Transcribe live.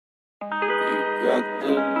Got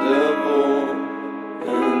the devil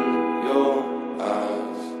in your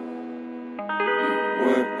eyes. You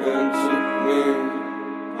went and took me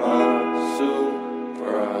by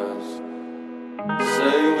surprise.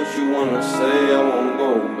 Say what you wanna say, I won't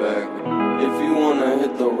go back. If you wanna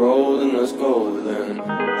hit the road, then let's go then.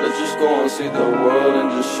 Let's just go and see the world and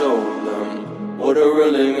just show them what it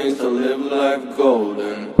really means to live life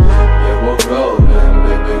golden. Yeah, we're golden,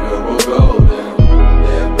 baby girl, we're golden.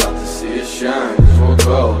 They're about to see us shine, cause we're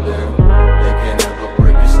golden. They can't ever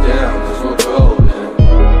break us down, cause we're golden.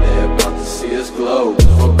 They're about to see us glow,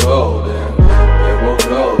 cause we're golden. Yeah, we're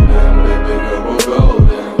golden, baby girl, we're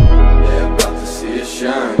golden. They're about to see us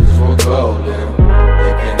shine, cause we're golden.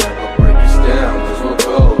 They can't ever break us down, cause we're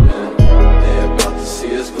golden. They're about to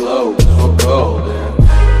see us glow, cause we're golden.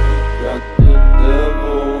 Got the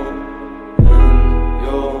devil in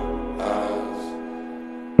your eyes.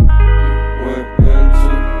 You went and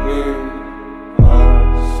took me by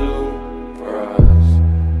surprise.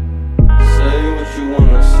 Say what you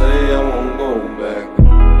wanna say, I won't go back.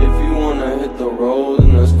 If you wanna hit the road,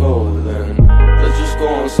 then let's go then. Let's just go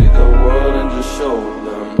and see the world and just show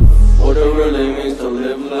them what it really means to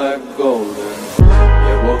live life golden.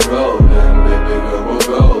 Yeah, we're golden, baby girl, we're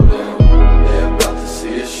golden. They're about to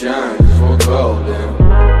see us shine, cause we're golden.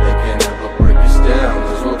 They can't ever break us down,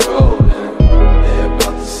 cause we're golden. They're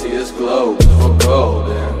about to see us glow, cause we're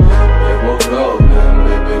golden. Yeah, we're golden,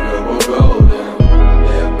 baby girl, we're golden.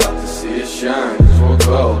 They're about to see us shine, cause we're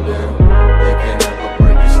golden. They can't ever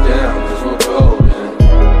break us down, cause we're golden.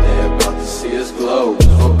 They're about to see us glow,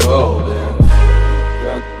 cause we're golden.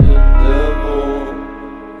 Got the devil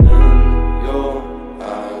in your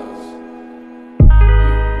eyes.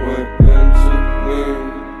 You went and took me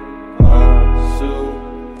by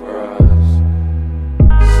surprise.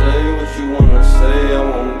 Say what you wanna say, I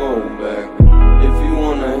won't go back. If you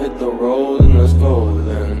wanna hit the road, then let's go.